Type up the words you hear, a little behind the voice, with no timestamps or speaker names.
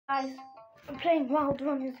Guys, I'm playing Wild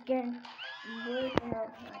Runners again.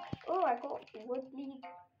 Oh, I got Woodley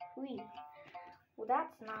Creek. Well,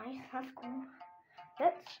 that's nice. That's cool.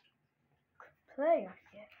 Let's play, I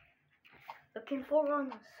guess. Looking for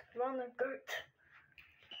runners. Runner goat.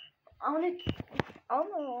 On it.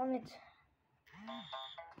 On it.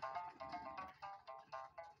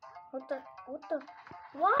 What the?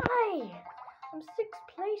 Why? I'm 6th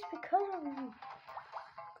place because of you.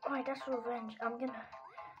 Alright, that's revenge. I'm gonna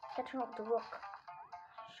catch up the rock.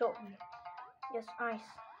 Shortly. Yes, ice.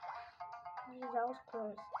 That was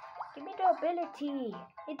close. Give me the ability.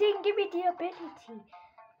 It didn't give me the ability.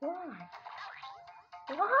 Why?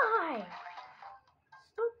 Why?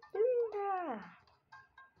 Stop doing that.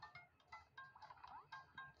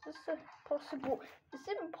 This is impossible. It's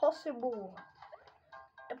impossible.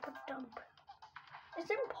 Dump. It's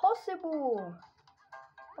impossible.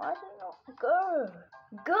 Why does it not go?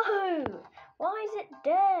 Go! Why is it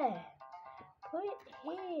there? Put it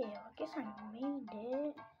here. I guess I made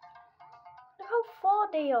it. Look how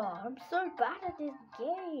far they are. I'm so bad at this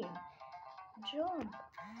game. Jump.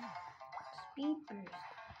 Speed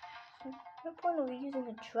boost. No point of using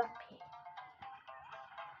a trap here.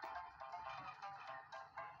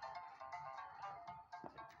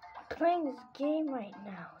 I'm playing this game right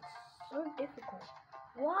now. It's so difficult.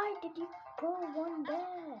 Why did you go one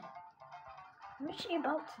there? I'm actually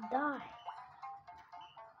about to die.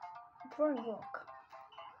 I'm throwing rock.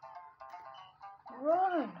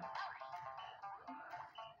 Run!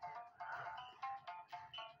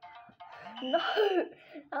 No!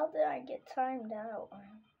 How did I get timed out?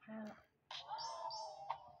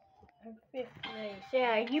 I'm 5th place.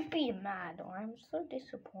 Yeah, you be mad. I'm so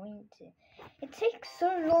disappointed. It takes so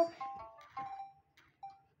long.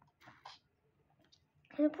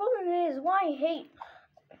 And the problem is, why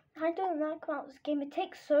I don't like about this game. It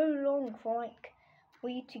takes so long for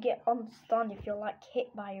you to get unstunned if you're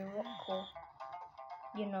hit by a rock or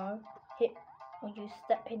hit when you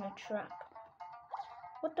step in a trap.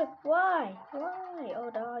 What the? Why?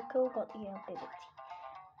 Oh, I cool got the ability.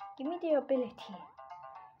 Give me the ability.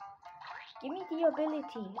 Give me the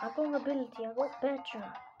ability. I got ability. I got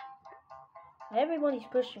better. Everybody's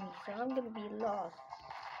pushing me, so I'm gonna be lost.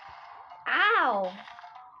 Ow!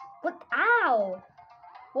 What? Ow!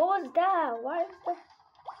 What was that? Why is that?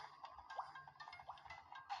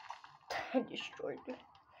 I destroyed it.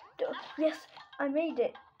 Yes, I made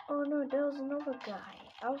it. Oh no, there was another guy.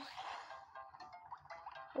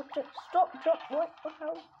 What the? Stop, drop, what the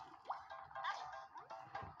hell?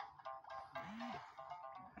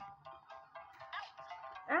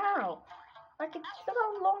 Ow! I can see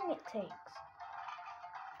how long it takes.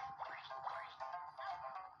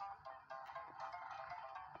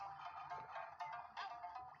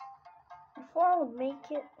 Before I would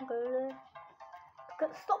make it, go there.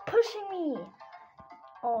 Stop pushing me!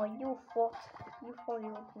 Oh, you thought you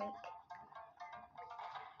would make.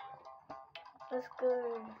 Let's go.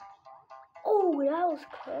 Oh, that was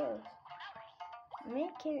close.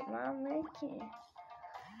 Make it, man, make it.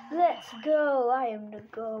 Let's go. I am the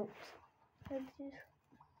GOAT.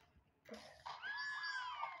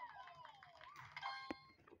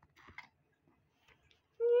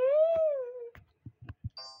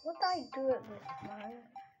 What did I do at this time?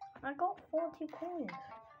 I got 40 coins.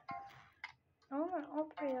 I want to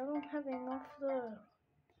upgrade. I don't have enough though.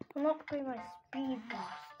 I'm gonna upgrade my speed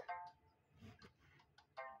boost.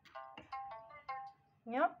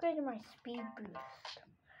 I'm upgrading my speed boost.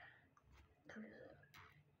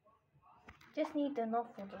 Just need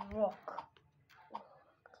enough for the rock.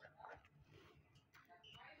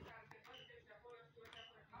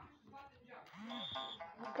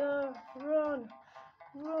 Go, run.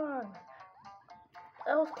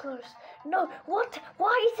 That was close. No, what?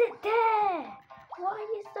 Why is it there? Why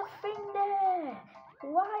is the thing there?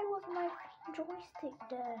 Why was my joystick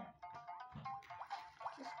there?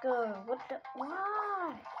 Just go. What the?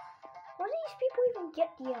 Why? Why do these people even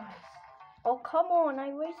get the ice? Oh, come on.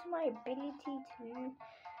 I wasted my ability to...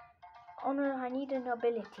 Oh, no. I need an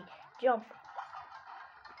ability. Jump.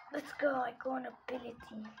 Let's go. I got an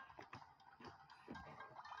ability.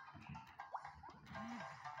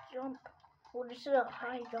 Jump. Oh, this is a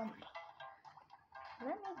high jump.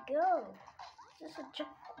 Let me go. This is a jump.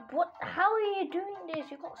 What? How are you doing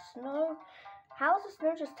this? You got snow. How's the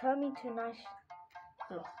snow just turned me to a nice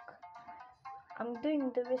block? I'm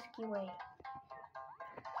doing the risky way.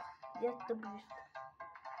 Get the boost.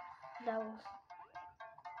 That was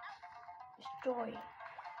destroy.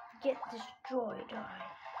 Get destroyed.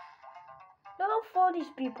 Alright. Look how far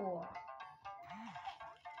these people are.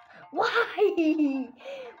 Why?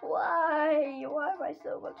 Why am I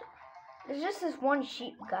so much? There's just this one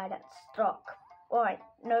sheep guy that's stuck. Alright,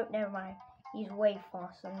 no, never mind. He's way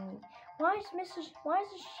faster than me. Why is the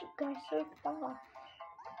sheep guy so far?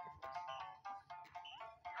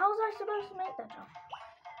 How was I supposed to make that jump?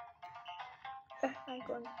 I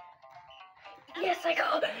got it. Yes, I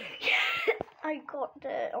got it. Yes, I got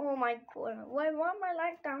it. Oh my god. Why am I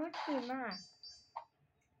like that? I'm actually mad.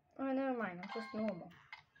 Oh, never mind. I'm just normal.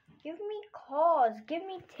 Give me cars. Give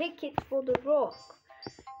me tickets for the rock.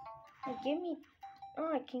 Give me...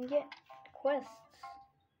 Oh, I can get quests.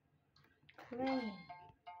 Great.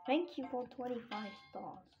 Thank you for 25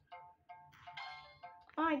 stars.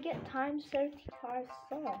 Oh, I get times 75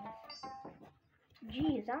 stars.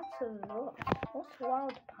 Geez, that's a lot. What's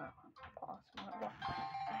wild pass?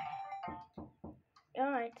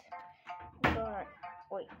 Alright. Alright.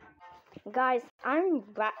 Wait. Guys, I'm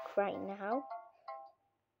back right now.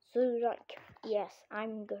 So, like, yes,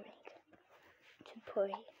 I'm going to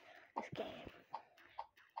play this game.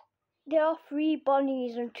 There are 3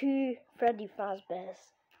 bunnies and 2 Freddy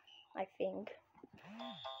Fazbears, I think.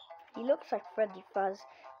 He looks like Freddy Faz.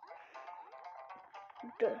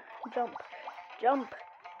 Jump. Jump.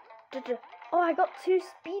 Oh, I got 2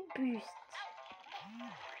 speed boosts.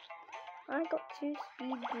 I got 2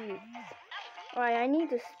 speed boosts. Alright, I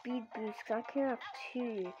need a speed boost because I can have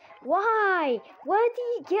 2. Why? Where do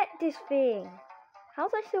you get this thing?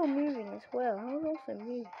 How's I still moving as well? I was also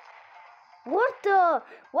moving. What the?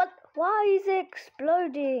 What? Why is it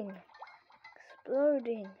exploding?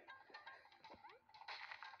 Exploding.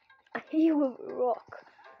 I hit you with a rock.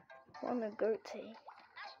 On a goatee.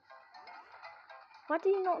 Why do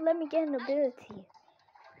you not let me get an ability?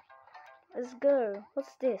 Let's go.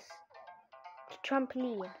 What's this?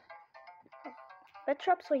 Trampoline. Bed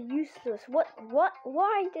traps are useless. What?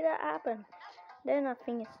 Why did that happen? Then I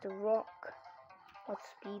think it's the rock. What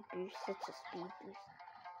speed boost? It's a speed boost.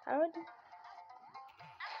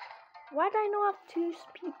 Why do I not have 2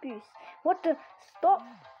 speed boosts? What the? Stop!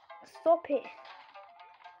 Stop it!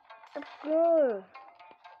 Let's go!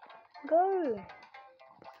 Go!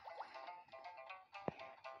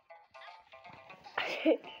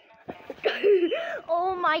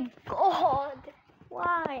 Oh my god!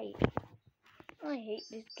 Why? I hate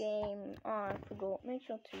this game. Oh, I forgot. Make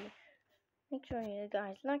sure you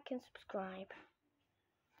guys like and subscribe.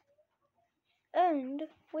 And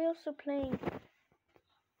we're also playing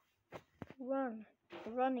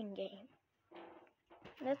running game.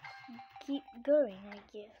 Let's keep going, I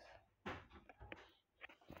guess.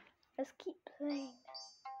 Let's keep playing.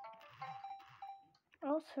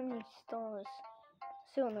 Also need stars.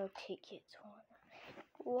 Still no tickets on.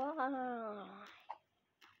 Wow.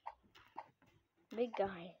 Big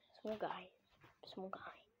guy, small guy, small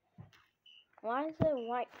guy. Why is it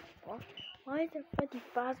white? Why is it Freddy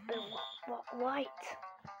Fazbear white?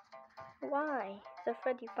 Why? The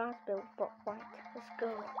Freddy Fazbear white. Let's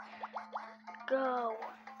go. Go.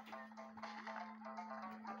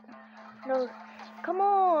 No. Come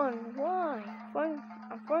on. Why?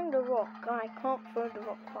 I'm throwing the rock. I can't throw the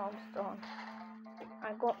rock while I'm stunned.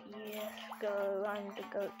 I got you. Yes, go. I'm the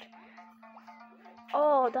goat.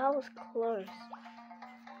 Oh, that was close.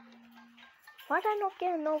 Why did I not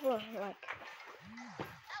get another, like...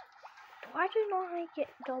 Why did not I get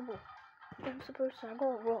double? I'm supposed to. I got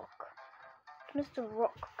a rock. What's Mr.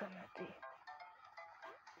 Rock gonna do?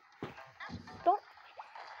 Stop.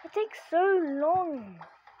 It takes so long.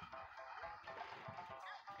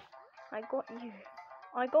 I got you.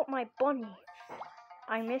 I got my bunny.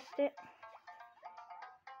 I missed it.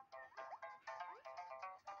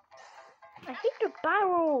 I hate the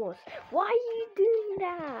barrels. Why are you doing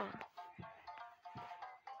that?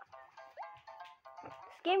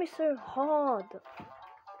 This game is so hard.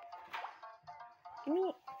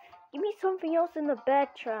 Give me something else in the bear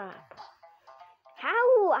trap.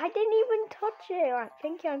 How? I didn't even touch it. I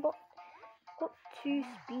think I got 2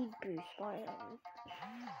 speed boosts.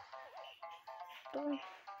 Don't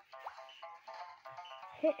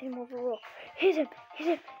hit him with a rock. Hit him! Hit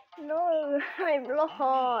him! No, I'm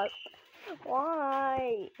lost.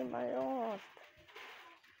 Why am I lost?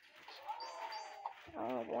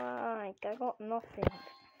 Oh, why? I got nothing.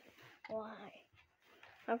 Why?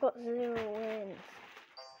 I've got 0 wins.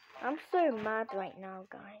 I'm so mad right now,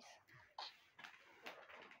 guys.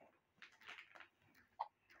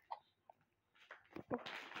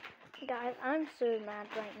 Guys, I'm so mad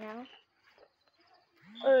right now.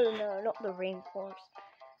 Oh no, not the rainforest.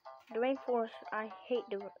 The rainforest, I hate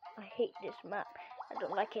this map. I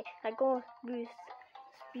don't like it. I go boost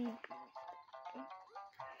speed.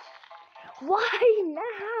 Why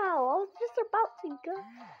now? I was just about to go.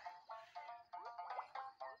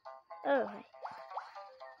 Oh.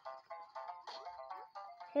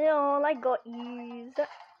 Hell, I got used.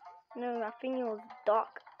 No, I think it was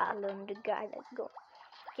Dark Alan, the guy that got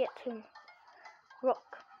get him.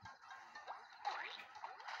 Rock.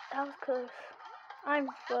 That was close. I'm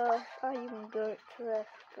first. I even go to let's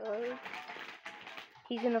go.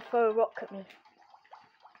 He's gonna throw a rock at me.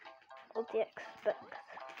 What do you expect?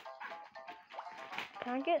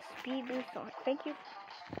 Can I get speed boost on? Thank you.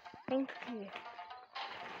 Thank you.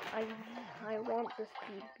 I want the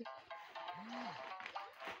speed boost.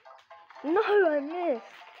 No, I missed.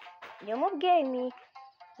 You're not getting me.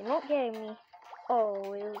 You're not getting me.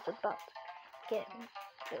 Oh, it was about to get me.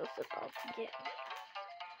 It was about to get me.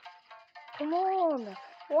 Come on.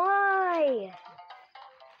 Why?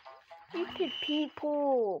 Stupid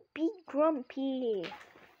people. Be grumpy.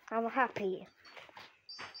 I'm happy.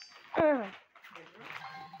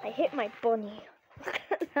 I hit my bunny. Look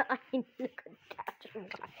at that.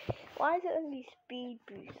 Why is it only speed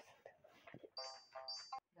boost?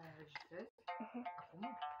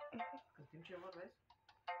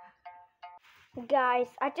 Guys,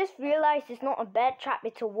 I just realized it's not a bear trap,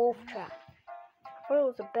 it's a wolf trap. I thought it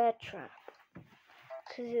was a bear trap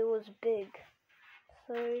because it was big.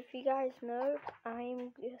 So if you guys know,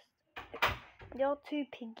 I'm just, there are two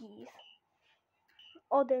piggies.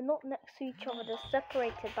 Oh, they're not next to each other, they're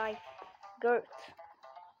separated by goats.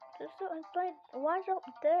 Why is it up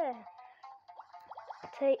there?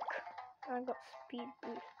 I got speed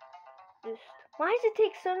boost. Why does it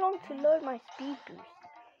take so long to load my speed boost?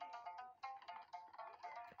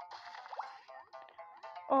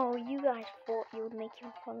 Oh, you guys thought you were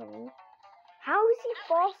making fun of me. How is he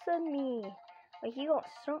faster than me? Oh, he got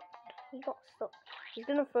stopped. He's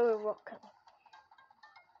gonna throw a rock at me.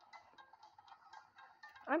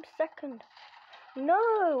 I'm second.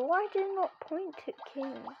 No, why did it not point at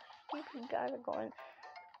King? Stupid guys are going.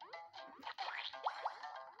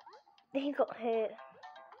 He got hit.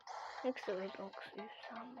 Next to Roblox,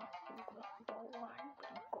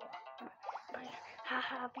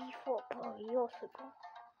 haha, B4 Pro, he also got.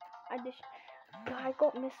 I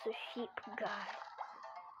got Mr. Sheep guy.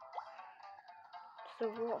 It's a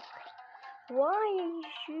rock. Why are you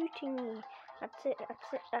shooting me? That's it.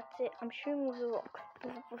 I'm shooting with a rock.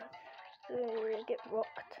 Get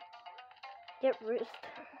rocked. Get rizzed.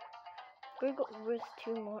 We got rizzed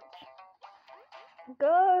too much.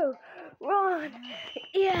 Go! Run!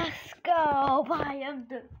 Yes, go! I am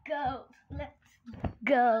the goat. Let's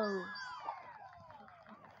go.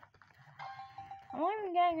 I'm not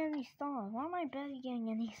even getting any stars. Why am I barely getting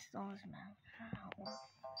any stars, man? How?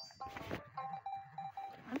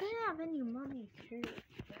 I don't have any money too.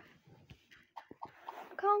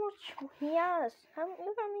 Look how much he has.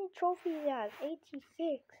 Look how many trophies he has.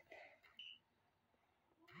 86.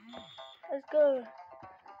 Let's go.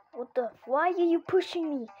 What the? Why are you pushing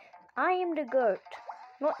me? I am the goat.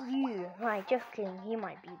 Not you. Right, just kidding. He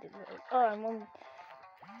might be the goat. Oh, I'm on.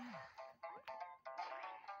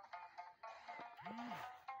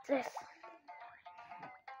 This.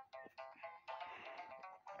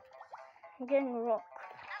 I'm getting rocked.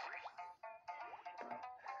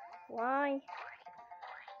 Why?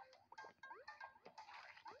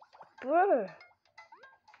 Bro.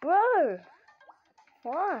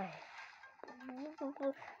 Why?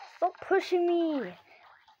 Stop pushing me.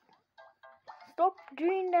 Stop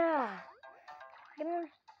doing that. I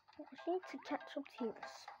need to catch up to you.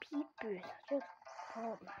 Speed boost. Just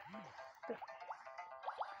can't.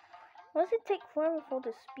 Why does it take forever for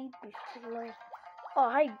the speed boost to load? Oh,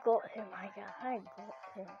 I got him. I got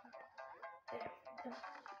him.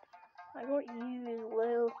 I got you as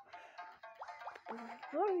well.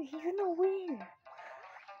 Bro, he's gonna win.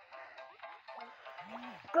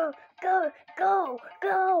 Go.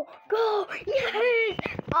 Yes!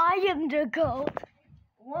 I am the goat.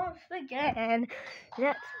 Once again.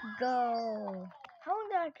 Let's go. How long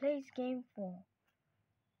did I play this game for?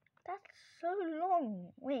 That's so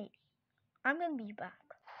long. Wait. I'm gonna be back.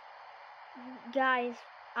 Guys,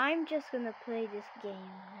 I'm just gonna play this game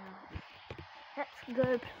now. Let's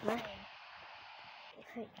go play.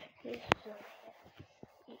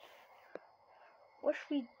 What should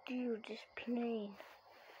we do this plane?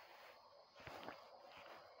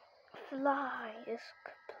 Fly is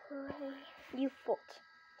play. You fought.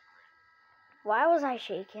 Why was I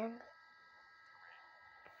shaking?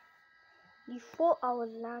 You thought I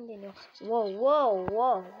would land in your...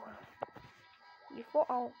 Whoa. You thought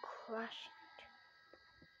I would crash it.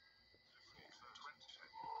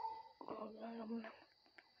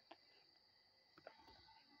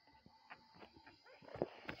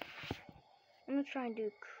 I'm gonna try and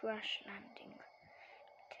do crash landing.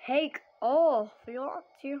 Take off! You're at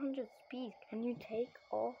 200 speed. Can you take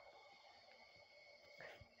off?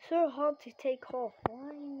 so hard to take off. Why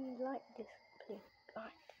are you like this, please?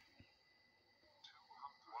 Alright.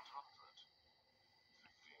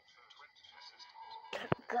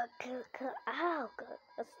 Ow,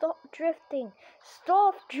 stop drifting.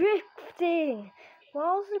 Stop drifting.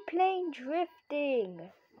 Why's the plane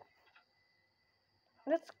drifting?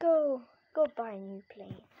 Let's go buy a new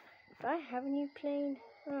plane. Do I have a new plane?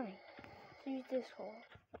 Right. Let's use this one.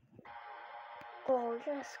 Oh,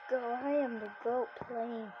 let's go. I am the GOAT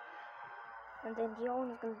plane. And then the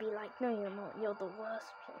owner's gonna be like, no, you're not. You're the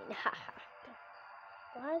worst plane. Haha.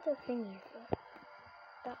 Why the thingy for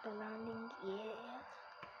that the landing? Yes.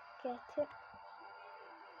 Get it?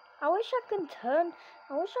 I wish I could turn.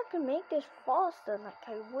 I wish I could make this faster. Like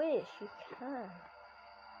I wish you can.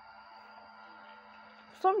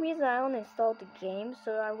 For some reason, I uninstalled the game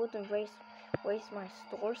so I wouldn't waste my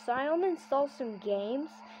storage. So I uninstalled some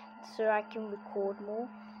games so I can record more.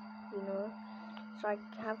 You know, so I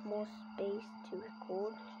can have more space to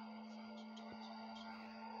record.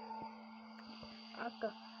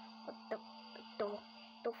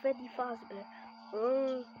 Tô very fast, bro.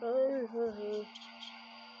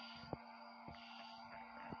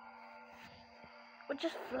 We're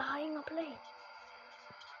just flying a plane.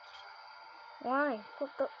 Why?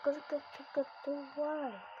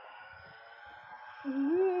 Why?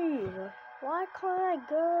 Move. Why can't I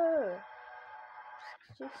go?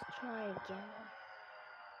 Just try again.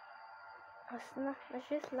 Let's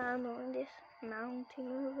just land on this mountain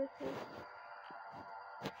over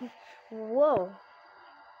here. Whoa.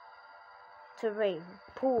 Terrain.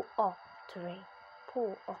 Pull off. Terrain.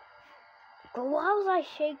 Pull off. But why was I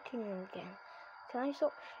shaking again? Can I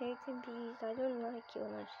stop shaking, please? I don't like it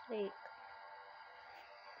when I shake.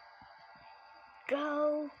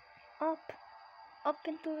 Go up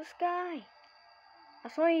into the sky. I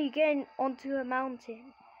saw you getting onto a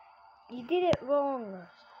mountain. You did it wrong.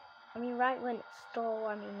 I mean, right when it stalled,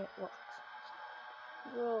 I mean, it works.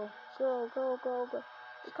 Go.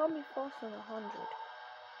 You can't be faster than 100.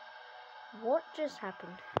 What just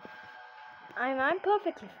happened? I'm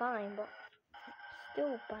perfectly fine, but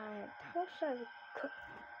still bad. How should I record?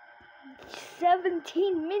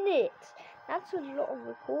 17 minutes! That's a lot of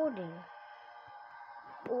recording.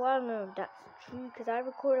 Well, I don't know if that's true, because I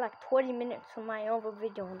recorded like 20 minutes from my other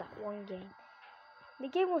video on that one game. The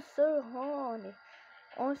game was so hard.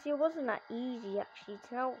 Honestly, it wasn't that easy, actually.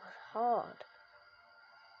 It was hard.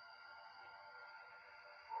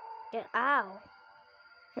 Yeah, ow.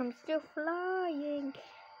 I'm still flying.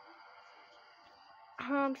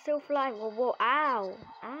 I'm still flying. Whoa, ow.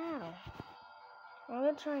 I'm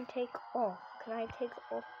gonna try and take off. Can I take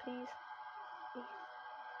off, please?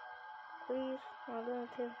 Please, I'm gonna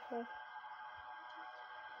take off.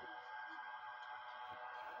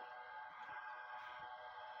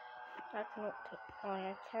 I cannot take off.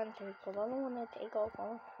 I can take off. I don't want to take off. I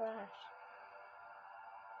want to crash.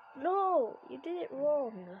 No, you did it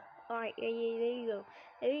wrong. Alright, yeah, there you go.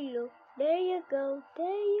 There you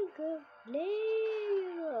go.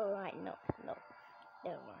 Alright, no.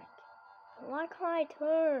 Never mind. Why can't I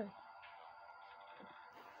turn?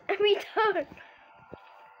 Let me turn.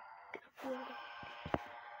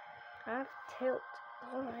 I have tilt.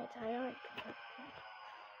 Alright, I like it.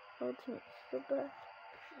 Ultimate is the best.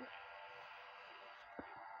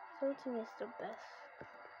 Ultimate is the best.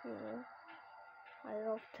 You know? I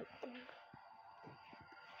love tilting.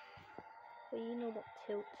 But you know what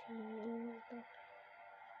tilting means?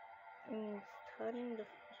 It means turning the...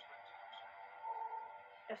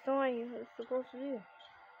 That's not what you're supposed to do.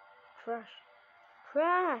 Crash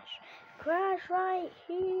right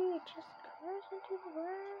here. Just crash into the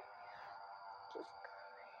ground. Just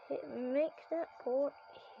make that port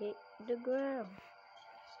hit the ground.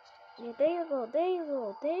 Yeah, there you go. Now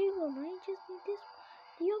you just need this,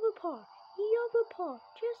 the other part,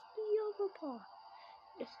 just the other part.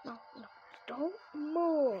 It's not, don't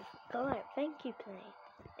move. Alright, thank you, plane.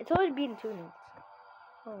 It's already been 2 minutes.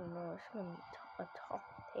 Oh no, it's gonna be a tough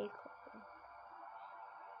takeoff.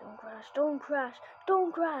 Don't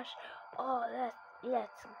crash. Oh,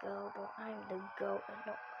 let's go. But I'm the GOAT and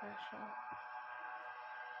not crashing.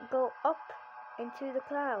 Go up into the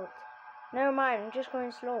clouds. Never mind, I'm just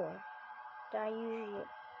going slower than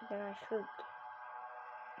I should.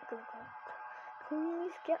 Go.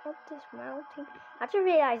 Please get up this mountain. I just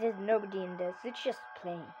realized there's nobody in this. It's just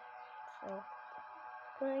plain. So,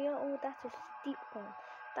 oh, that's a steep one.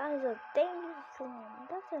 That is a dangerous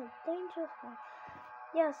one.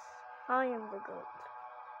 Yes, I am the GOAT.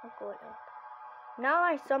 I'll go up. Now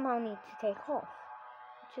I somehow need to take off,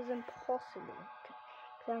 which is impossible,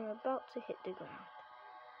 because I'm about to hit the ground.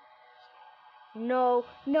 No.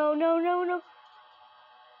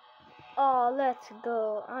 Oh, let's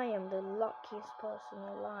go. I am the luckiest person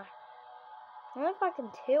alive. I wonder if I can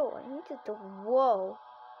tilt. I need to do. Whoa.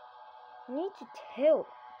 I need to tilt.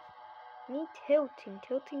 I need tilting.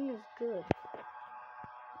 Tilting is good.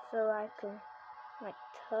 So I can, like,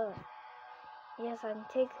 turn. Yes, I'm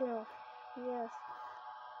taking off. Yes.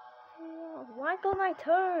 Yeah. Why can't I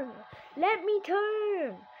turn? Let me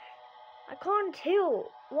turn. I can't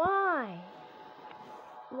tilt. Why?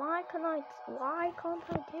 Why can't I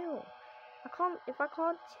tilt? I can't. If I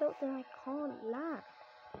can't tilt, then I can't land.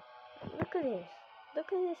 Look at this.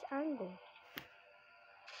 Look at this angle.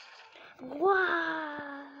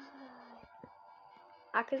 Wow!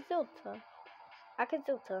 I can still turn. I can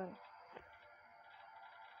still turn.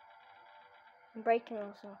 I'm breaking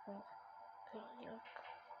or something.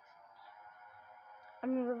 I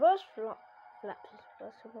mean, reverse flaps is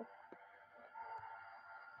possible.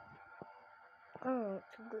 I don't know what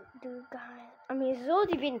to do, guys. I mean, it's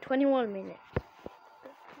already been 21 minutes.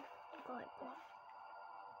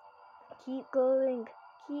 Keep going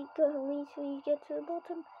till you get to the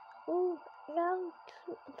bottom. Ooh, down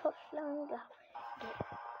to touchdown. Good.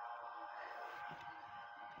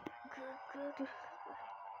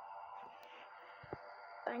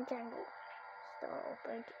 Bank angle. Start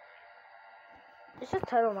bank. Let's just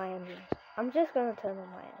turn on my engine. I'm just gonna turn on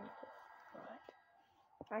my engine. Alright.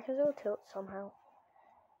 I can still tilt somehow.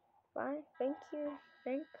 Fine. Thank you.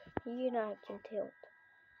 Thank you that I can tilt.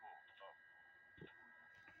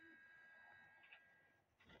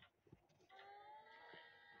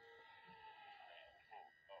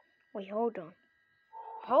 Wait, hold on.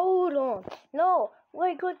 Hold on. No.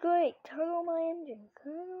 Wait. Turn on my engine.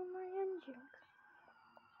 Turn on my engine.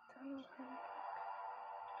 Turn on my engine.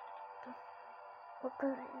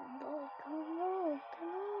 Okay.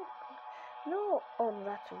 No. Oh,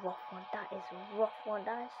 that's a rough one. That is a rough one.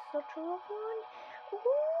 That is such a rough one. Ooh.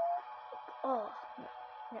 Oh, no.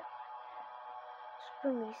 It's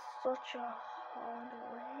gonna be such a hard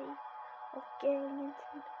way of getting into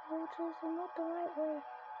the waters and not the right way.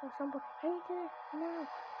 For example, hey there, now.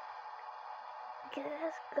 Okay,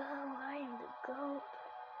 let's go. I am the goat.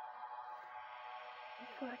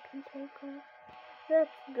 If I can take off.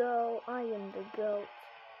 Let's go. I am the goat.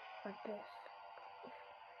 Like this.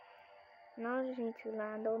 Now I just need to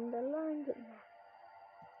land on the line.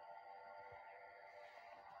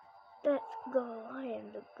 Let's go. I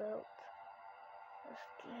am the goat. Let's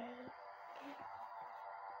get.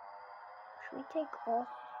 Should we take off?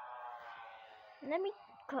 Let me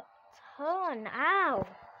turn. Ow.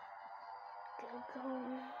 Go.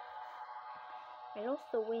 I lost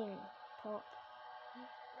the wing part.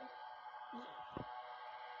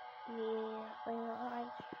 Yeah, I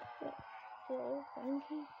so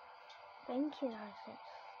thank you, I said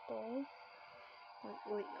stole.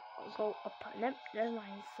 Wait, I'll go up. Never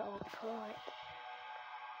mind, so polite.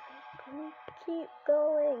 Keep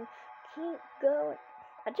going.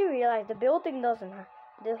 I do realize the building doesn't have,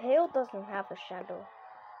 the hill doesn't have a shadow.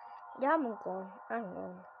 Yeah, I'm gone.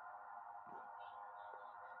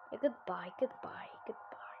 Yeah, goodbye.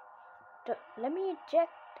 Let me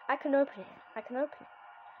eject. I can open it.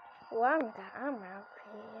 Well, I'm out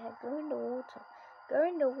here. Go in the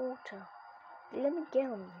water. Let me get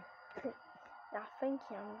on you. I think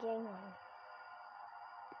I'm getting on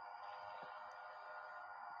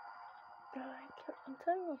you. I'm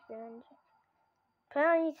turning off the engine.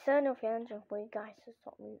 Apparently, turn off the engine for you guys to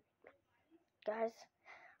stop moving. Guys,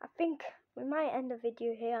 I think we might end the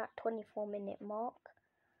video here at 24-minute mark.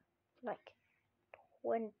 Like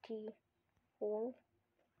 24.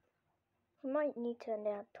 We might need to end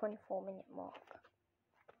at 24-minute mark.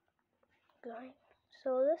 Guys, so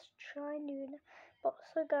let's try and do that. But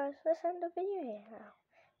so guys, let's end the video here now.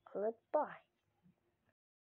 Goodbye.